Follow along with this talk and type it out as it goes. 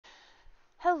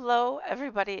Hello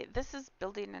everybody, this is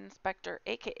Building Inspector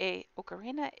aka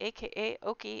Ocarina aka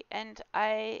Oki, and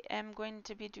I am going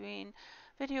to be doing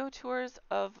video tours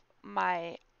of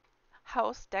my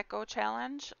house deco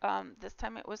challenge. This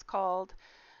time it was called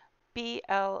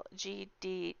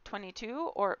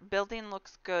BLGD22, or Building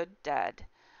Looks Good Dead.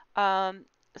 Um,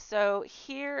 so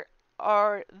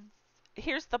are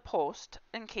here's the post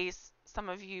in case some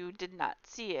of you did not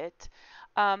see it.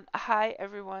 Hi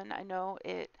everyone, I know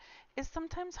it is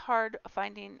sometimes hard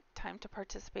finding time to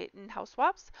participate in house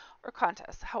swaps or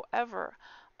contests. However,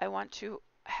 I want to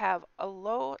have a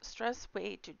low stress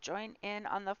way to join in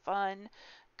on the fun.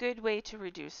 Good way to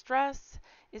reduce stress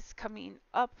is coming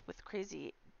up with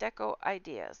crazy deco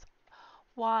ideas.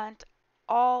 Want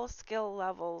all skill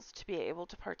levels to be able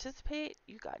to participate.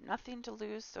 You got nothing to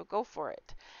lose, so go for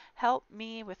it. Help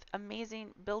me with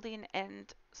amazing building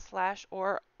and slash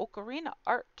or ocarina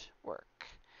artwork.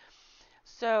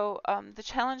 So the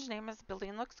challenge name is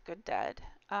Building Looks Good Dead.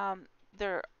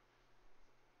 The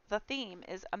theme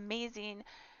is amazing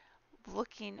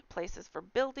looking places for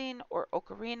building or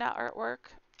ocarina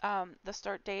artwork. The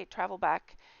start date, travel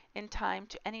back in time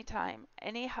to any time,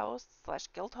 any house slash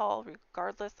guild hall,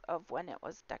 regardless of when it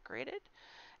was decorated.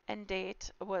 End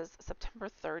date was September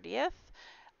 30th.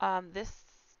 This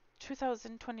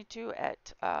 2022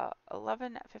 at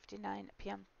 11:59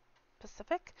 p.m.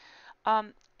 Pacific.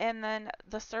 And then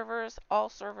the servers, all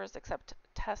servers except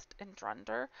Test and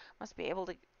Drunder, must be able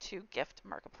to gift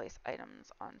marketplace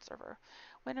items on server.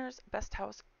 Winners, best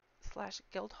house slash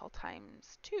guild hall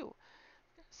times 2.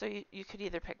 So you could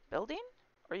either pick building,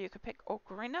 or you could pick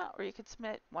ocarina, or you could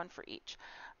submit one for each.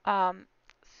 Um,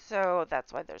 so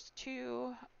that's why there's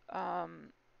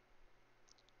um,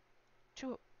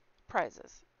 two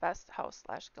prizes, best house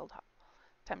slash guild hall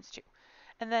times 2.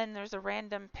 And then there's a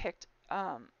random picked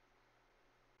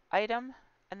item,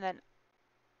 and then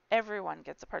everyone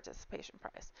gets a participation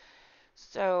prize.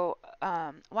 So,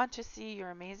 want to see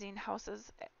your amazing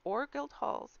houses or guild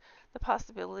halls? The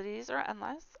possibilities are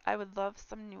endless. I would love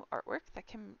some new artwork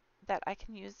that I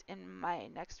can use in my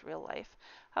next real life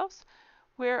house,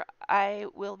 where I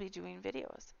will be doing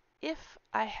videos. If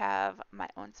I have my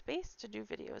own space to do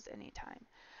videos anytime,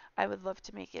 I would love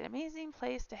to make it an amazing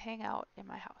place to hang out in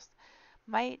my house.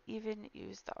 Might even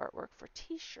use the artwork for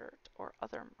t-shirt or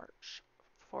other merch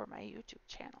for my YouTube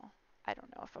channel. I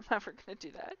don't know if I'm ever going to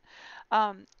do that.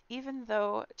 Even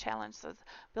though challenge says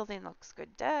building looks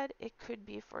good dead, it could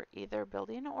be for either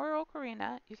building or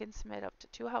ocarina. You can submit up to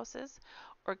 2 houses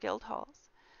or guild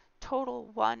halls. Total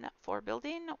 1 for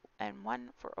building and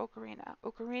 1 for ocarina.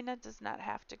 Ocarina does not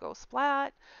have to go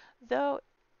splat, though,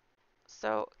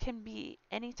 so can be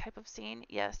any type of scene.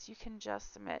 Yes, you can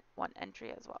just submit 1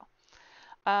 entry as well.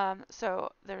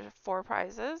 So there's 4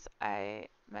 prizes. I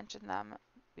mentioned them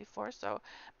before. So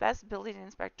best building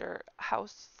inspector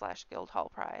house slash guild hall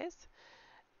prize,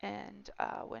 and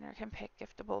winner can pick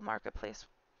giftable marketplace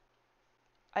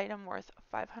item worth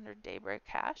 500 daybreak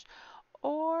cash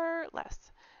or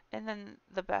less. And then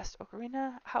the best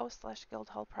ocarina house slash guild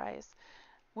hall prize,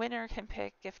 winner can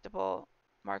pick giftable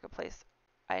marketplace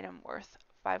item worth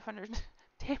 500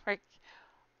 daybreak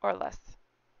or less.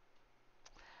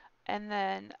 And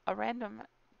then a random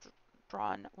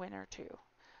drawn winner too.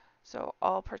 So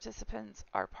all participants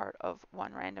are part of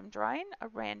one random drawing. A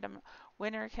random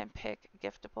winner can pick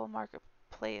giftable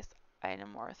marketplace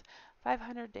item worth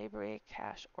 500 Daybreak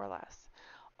cash or less.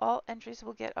 All entries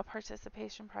will get a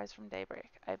participation prize from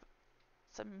Daybreak. I've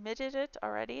submitted it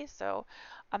already, so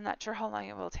I'm not sure how long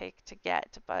it will take to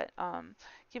get, but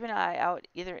keep an eye out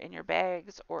either in your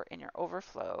bags or in your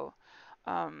overflow.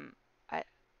 Um, I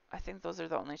I think those are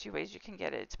the only 2 ways you can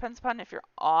get it. It depends upon if you're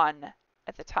on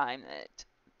at the time that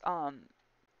um,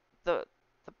 the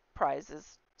the prize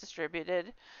is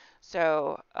distributed.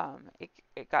 So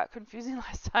it got confusing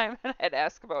last time, and I had to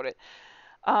ask about it.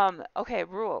 Okay,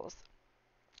 rules.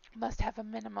 Must have a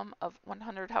minimum of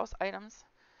 100 house items.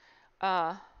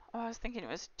 Uh, oh, I was thinking it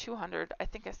was 200. I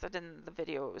think I said in the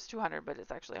video it was 200, but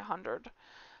it's actually 100.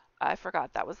 I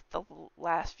forgot that was the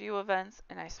last few events,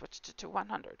 and I switched it to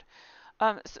 100.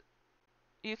 So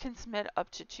you can submit up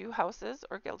to 2 houses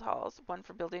or guild halls, 1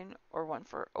 for building or 1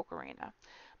 for ocarina.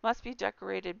 Must be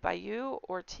decorated by you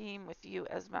or team with you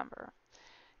as member.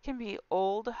 Can be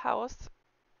old house,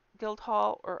 guild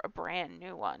hall, or a brand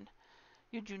new one.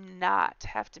 You do not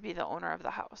have to be the owner of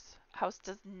the house. House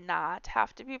does not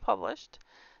have to be published.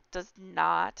 Does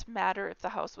not matter if the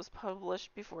house was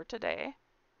published before today.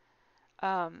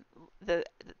 Um, the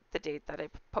the date that I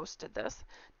posted this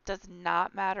does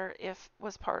not matter if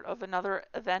was part of another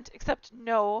event, except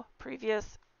no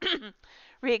previous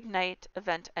reignite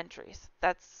event entries.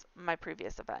 That's my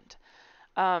previous event.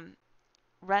 Um,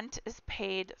 Rent is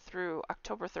paid through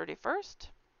October 31st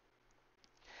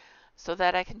so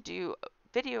that I can do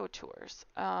video tours.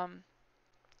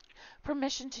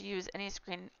 Permission to use any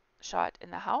screenshot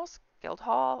in the house, guild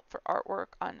hall, for artwork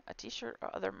on a t-shirt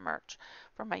or other merch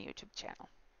for my YouTube channel.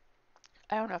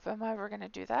 I don't know if I'm ever going to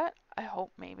do that. I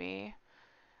hope maybe.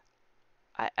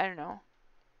 I don't know.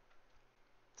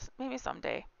 Maybe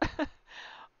someday.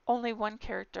 Only one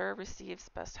character receives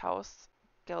Best House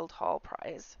Guild Hall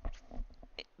prize.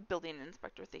 Building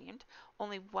Inspector themed.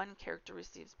 Only one character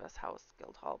receives Best House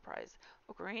Guild Hall prize.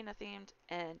 Ocarina themed,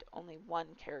 and only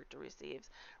one character receives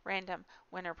random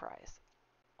winner prize.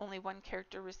 Only one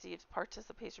character receives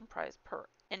participation prize per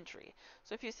entry.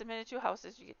 So if you submitted 2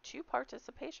 houses, you get 2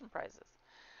 participation prizes.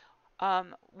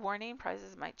 Warning,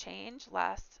 prizes might change.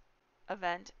 Last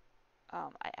event,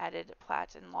 I added a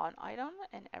plat and lawn item,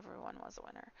 and everyone was a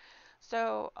winner.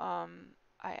 So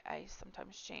I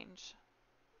sometimes change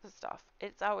the stuff.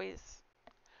 It's always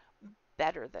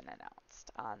better than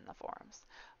announced on the forums.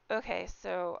 Okay,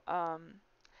 so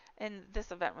and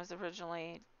this event was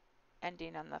originally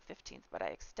ending on the 15th, but I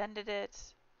extended it.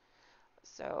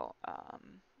 So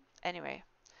anyway,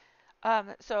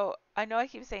 so I know I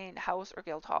keep saying house or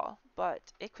guild hall, but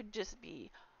it could just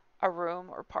be a room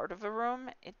or part of a room.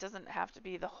 It doesn't have to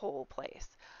be the whole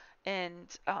place. And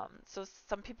so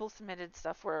some people submitted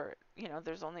stuff where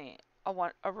there's only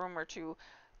a room or two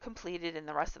completed and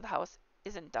the rest of the house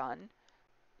isn't done.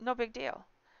 No big deal.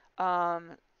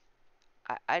 Um,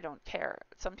 I don't care.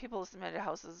 Some people submitted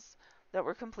houses that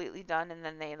were completely done and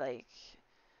then they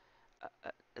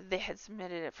had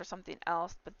submitted it for something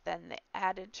else, but then they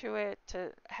added to it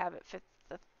to have it fit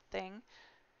the thing.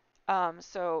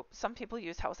 So some people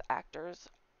use house actors.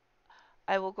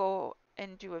 I will go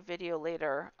and do a video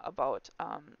later about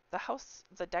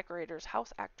the decorator's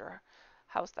house actor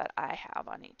house that I have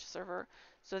on each server,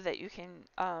 so that you can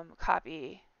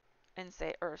copy and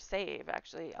save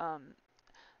actually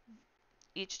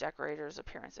each decorator's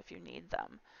appearance if you need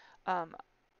them. Um,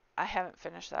 I haven't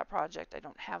finished that project. I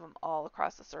don't have them all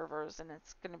across the servers, and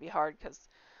it's going to be hard because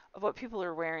of what people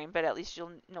are wearing, but at least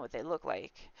you'll know what they look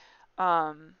like,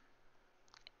 um,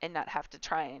 and not have to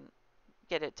try and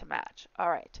get it to match. All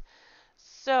right.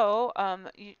 So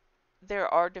there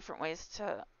are different ways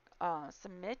to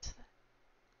submit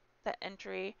the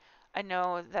entry. I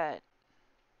know that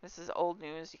this is old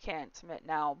news. You can't submit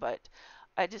now, but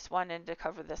I just wanted to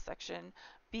cover this section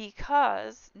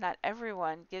because not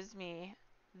everyone gives me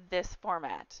this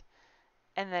format,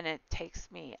 and then it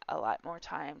takes me a lot more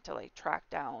time to track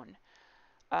down.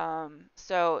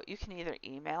 So you can either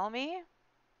email me,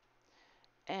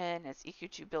 and it's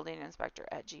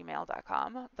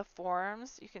eq2buildinginspector@gmail.com. The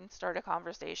forums, you can start a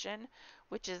conversation,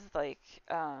 which is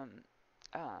um,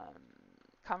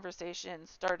 conversation,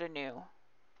 start anew.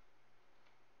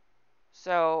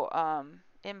 So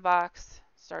inbox,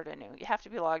 start anew. You have to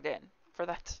be logged in for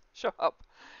that to show up.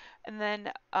 And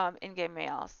then in-game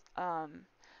mails.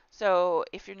 So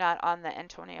if you're not on the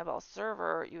Antonia Bell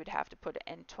server, you would have to put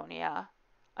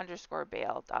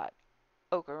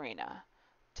Antonia_Bale.ocarina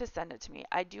to send it to me.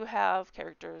 I do have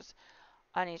characters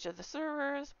on each of the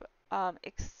servers,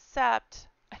 except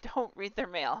I don't read their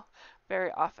mail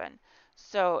very often.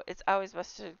 So it's always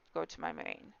best to go to my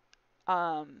main.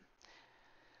 And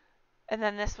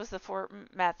then this was the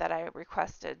format that I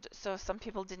requested. So some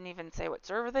people didn't even say what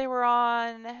server they were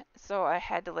on. So I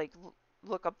had to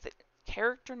look up the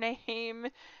character name.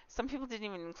 Some people didn't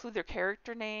even include their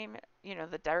character name,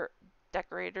 the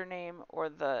decorator name or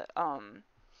um,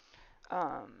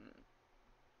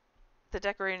 the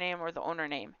decorator name or the owner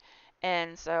name.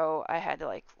 And so I had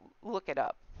to look it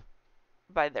up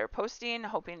by their posting,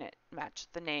 hoping it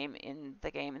matched the name in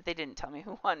the game. They didn't tell me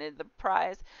who wanted the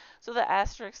prize. So the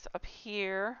asterisks up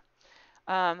here,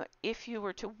 if you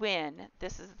were to win,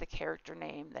 this is the character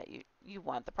name that you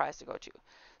want the prize to go to.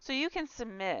 So you can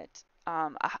submit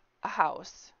a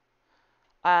house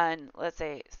on, let's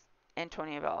say,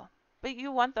 Antonia Bell, but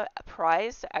you want the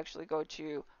prize to actually go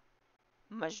to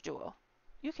Majdoul.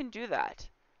 You can do that.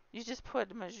 You just put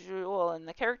Majdoul in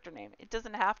the character name. It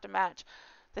doesn't have to match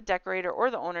the decorator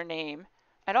or the owner name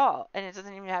at all, and it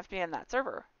doesn't even have to be on that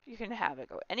server. You can have it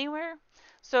go anywhere.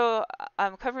 So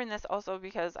I'm covering this also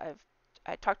because I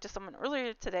talked to someone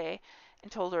earlier today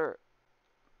and told her,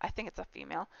 I think it's a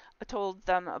female, I told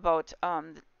them about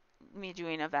me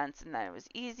doing events and that it was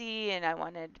easy, and I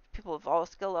wanted people of all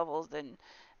skill levels and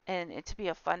it to be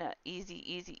a fun,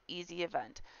 easy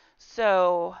event.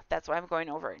 So that's why I'm going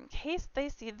over in case they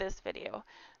see this video.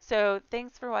 So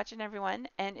thanks for watching, everyone,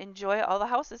 and enjoy all the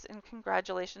houses, and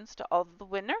congratulations to all the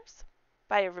winners.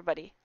 Bye, everybody.